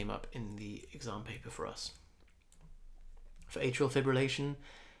also came up in the exam paper for us. For atrial fibrillation,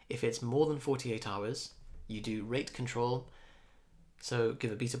 if it's more than 48 hours, you do rate control. So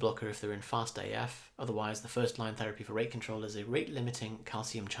give a beta blocker if they're in fast AF. Otherwise, the first line therapy for rate control is a rate limiting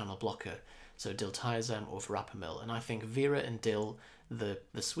calcium channel blocker, so diltiazem or verapamil. And I think Vera and Dil, the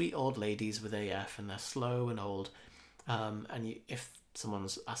sweet old ladies with AF, and they're slow and old, if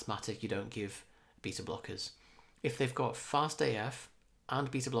someone's asthmatic, you don't give beta blockers. If they've got fast AF and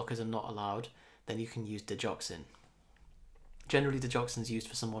beta blockers are not allowed, then you can use digoxin. Generally, digoxin is used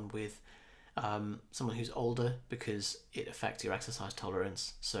for someone with someone who's older because it affects your exercise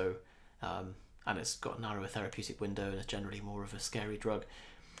tolerance. So, and it's got a narrower therapeutic window, and it's generally more of a scary drug.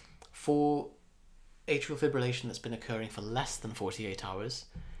 For atrial fibrillation that's been occurring for less than 48 hours,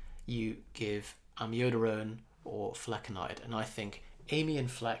 you give amiodarone or flecainide. And I think Amy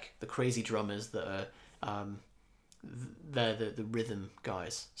and Fleck, the crazy drummers that are, they're the rhythm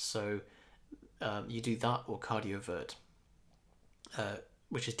guys. So you do that or Cardiovert,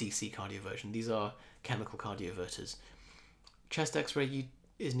 which is DC cardioversion. These are chemical cardioverters. Chest x-ray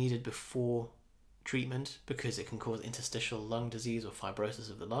is needed before treatment because it can cause interstitial lung disease or fibrosis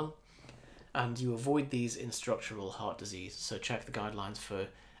of the lung. And you avoid these in structural heart disease. So check the guidelines for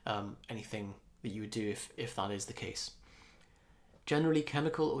anything that you would do if that is the case. Generally,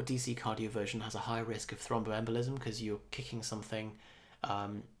 chemical or DC cardioversion has a high risk of thromboembolism because you're kicking something,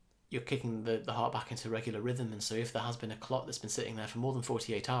 you're kicking the heart back into regular rhythm. And so if there has been a clot that's been sitting there for more than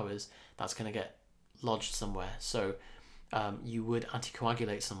 48 hours, that's going to get lodged somewhere. So you would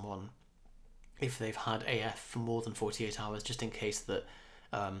anticoagulate someone if they've had AF for more than 48 hours, just in case that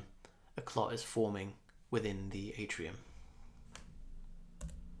a clot is forming within the atrium.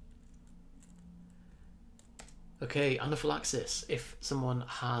 Okay, anaphylaxis. If someone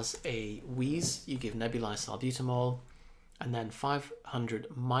has a wheeze, you give nebulized salbutamol, and then 500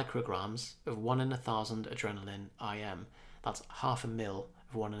 micrograms of 1 in 1,000 adrenaline IM. That's half a mil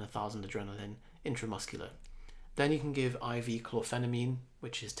of 1 in 1,000 adrenaline intramuscular. Then you can give IV chlorphenamine,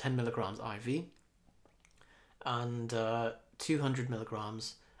 which is 10 milligrams IV, and 200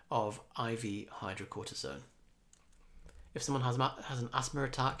 milligrams of IV hydrocortisone. If someone has an asthma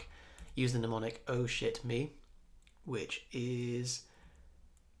attack, use the mnemonic "oh shit me," which is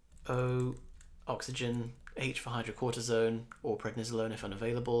O oxygen, H for hydrocortisone or prednisolone if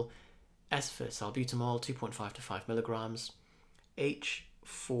unavailable, S for salbutamol 2.5 to 5 milligrams, H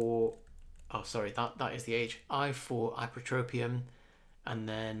for, oh sorry, that is the H, I for ipratropium, and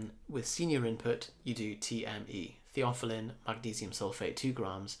then with senior input you do TME, theophylline magnesium sulfate 2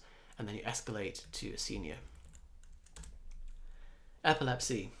 grams, and then you escalate to a senior.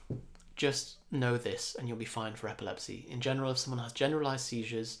 Epilepsy. Just know this and you'll be fine for epilepsy. In general, if someone has generalized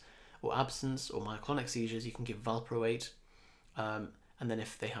seizures or absence or myoclonic seizures, you can give valproate. And then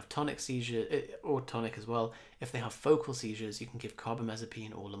if they have tonic seizure, or tonic as well, if they have focal seizures, you can give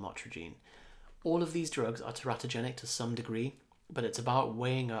carbamazepine or lamotrigine. All of these drugs are teratogenic to some degree, but it's about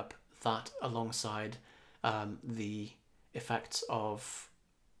weighing up that alongside the effects of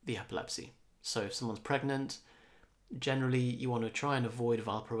the epilepsy. So if someone's pregnant, generally you want to try and avoid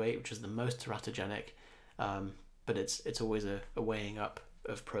valproate, which is the most teratogenic, but it's always a weighing up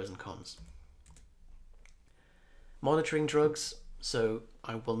of pros and cons. Monitoring drugs, so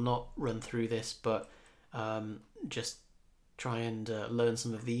I will not run through this, but just try and learn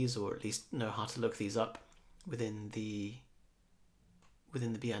some of these, or at least know how to look these up within the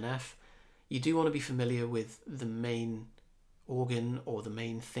BNF. You do want to be familiar with the main organ or the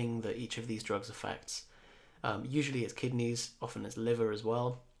main thing that each of these drugs affects. Usually it's kidneys, often it's liver as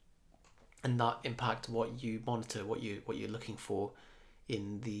well, and that impacts what you monitor, what you're looking for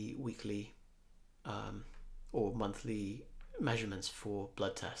in the weekly or monthly measurements for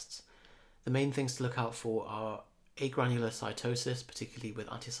blood tests. The main things to look out for are agranulocytosis, particularly with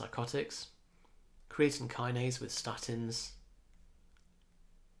antipsychotics, creatine kinase with statins,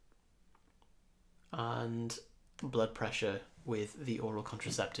 and blood pressure with the oral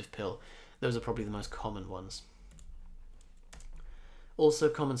contraceptive pill. Those are probably the most common ones. Also,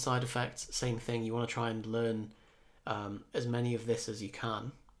 common side effects, same thing. You want to try and learn as many of this as you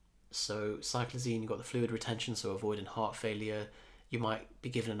can. So cyclizine, you've got the fluid retention, so avoiding heart failure. You might be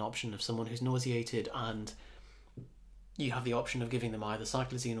given an option of someone who's nauseated, and you have the option of giving them either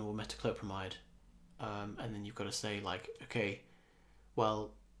cyclizine or metoclopramide. And then you've got to say, like, okay,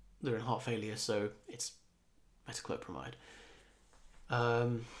 well, they're in heart failure, so it's metoclopramide.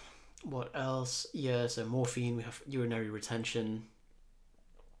 What else? Yeah, so morphine, we have urinary retention.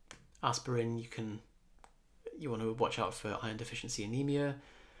 Aspirin, you can you want to watch out for iron deficiency anemia.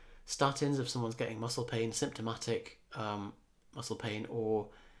 Statins, if someone's getting muscle pain, symptomatic muscle pain, or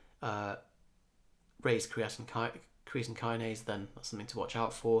raised creatine kinase, then that's something to watch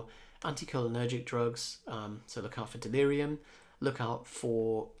out for. Anticholinergic drugs, so look out for delirium. Look out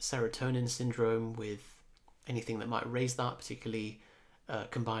for serotonin syndrome with anything that might raise that, particularly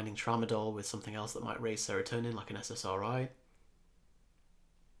combining tramadol with something else that might raise serotonin, like an SSRI.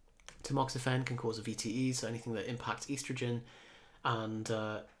 Tamoxifen can cause a VTE, so anything that impacts estrogen, and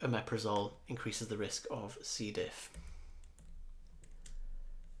omeprazole increases the risk of C. diff.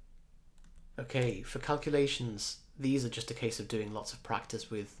 Okay, for calculations, these are just a case of doing lots of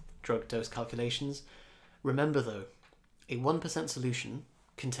practice with drug dose calculations. Remember though, a 1% solution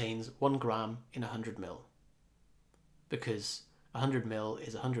contains 1 gram in 100 ml, because 100 ml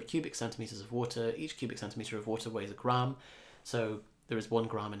is 100 cubic centimeters of water. Each cubic centimeter of water weighs a gram, so there is 1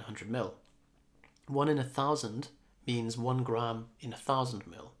 gram in 100 ml. 1 in 1,000 means 1 gram in 1,000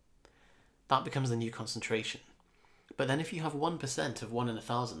 ml. That becomes the new concentration. But then if you have 1% of 1 in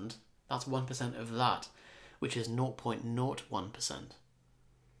 1,000, that's 1% of that, which is 0.01%.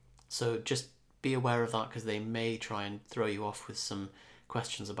 So just be aware of that, because they may try and throw you off with some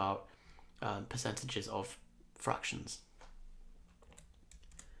questions about percentages of fractions.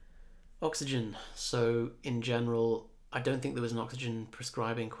 Oxygen. So in general, I don't think there was an oxygen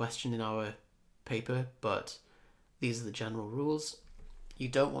prescribing question in our paper, but these are the general rules. You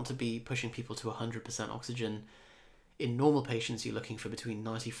don't want to be pushing people to 100% oxygen. In normal patients, you're looking for between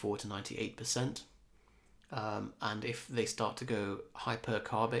 94 to 98%. And if they start to go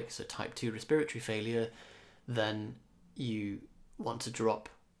hypercarbic, so type 2 respiratory failure, then you want to drop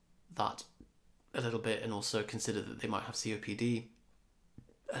that a little bit, and also consider that they might have COPD,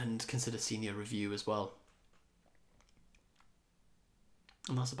 and consider senior review as well.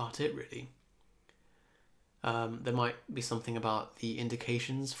 And that's about it, really. There might be something about the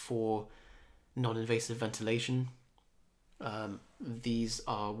indications for non-invasive ventilation. These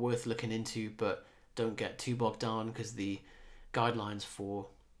are worth looking into, but don't get too bogged down, because the guidelines for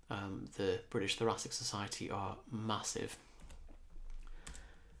the British Thoracic Society are massive.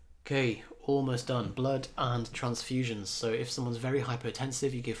 Okay, almost done. Blood and transfusions. So if someone's very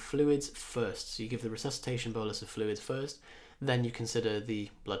hypertensive, you give fluids first. So you give the resuscitation bolus of fluids first, then you consider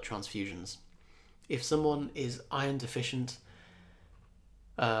the blood transfusions. If someone is iron deficient,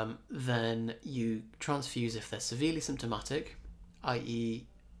 then you transfuse if they're severely symptomatic, i.e.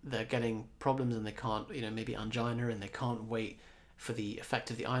 they're getting problems and they can't, maybe angina, and they can't wait for the effect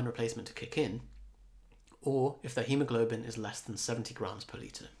of the iron replacement to kick in, or if their hemoglobin is less than 70 grams per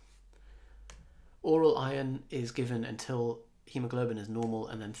litre. Oral iron is given until hemoglobin is normal,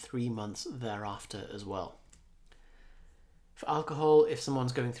 and then 3 months thereafter as well. For alcohol, if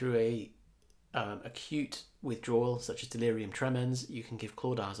someone's going through a acute withdrawal, such as delirium tremens, you can give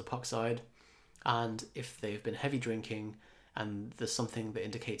chlordiazepoxide. And if they've been heavy drinking and there's something that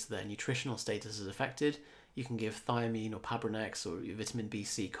indicates their nutritional status is affected, you can give thiamine or Pabrinex or vitamin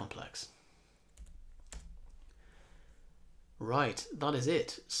B/C complex. Right, that is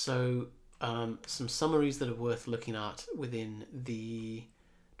it. So some summaries that are worth looking at within the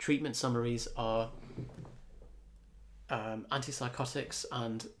treatment summaries are antipsychotics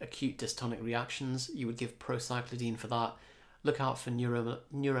and acute dystonic reactions. You would give procyclidine for that. Look out for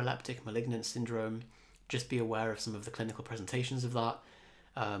neuroleptic malignant syndrome. Just be aware of some of the clinical presentations of that.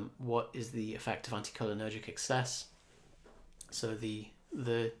 What is the effect of anticholinergic excess? So the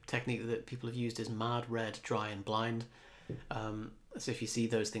technique that people have used is MAD, RED, dry and blind. So if you see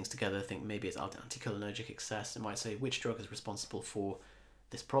those things together, think maybe it's anticholinergic excess. It might say which drug is responsible for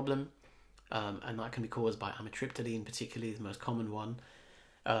this problem. And that can be caused by amitriptyline, particularly the most common one.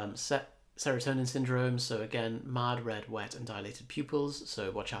 Serotonin syndrome, so again, MAD, RED, wet and dilated pupils,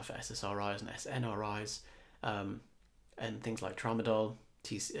 so watch out for SSRIs and SNRIs, and things like tramadol,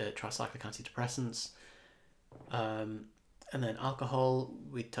 tricyclic antidepressants. And then alcohol,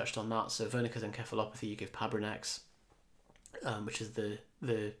 we touched on that, so Wernicke's encephalopathy, you give Pabrinex, which is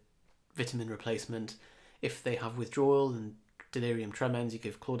the vitamin replacement. If they have withdrawal and delirium tremens, you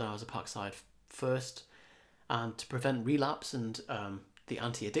give chlordiazepoxide first. And to prevent relapse and the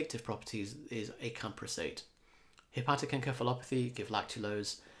anti-addictive properties is acamprosate. Hepatic encephalopathy, give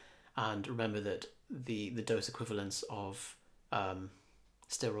lactulose, and remember that the dose equivalence of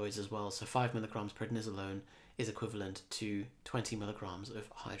steroids as well, so 5 milligrams prednisolone is equivalent to 20 milligrams of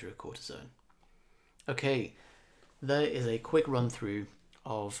hydrocortisone. Okay, there is a quick run through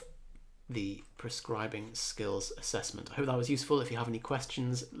of the prescribing skills assessment. I hope that was useful. If you have any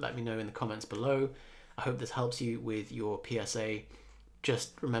questions, let me know in the comments below. I hope this helps you with your PSA.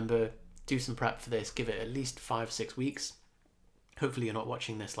 Just remember do some prep for this. Give it at least 5-6 weeks. Hopefully you're not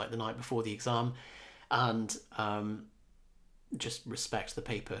watching this like the night before the exam, and just respect the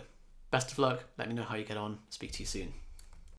paper. Best of luck. Let me know how you get on. Speak to you soon.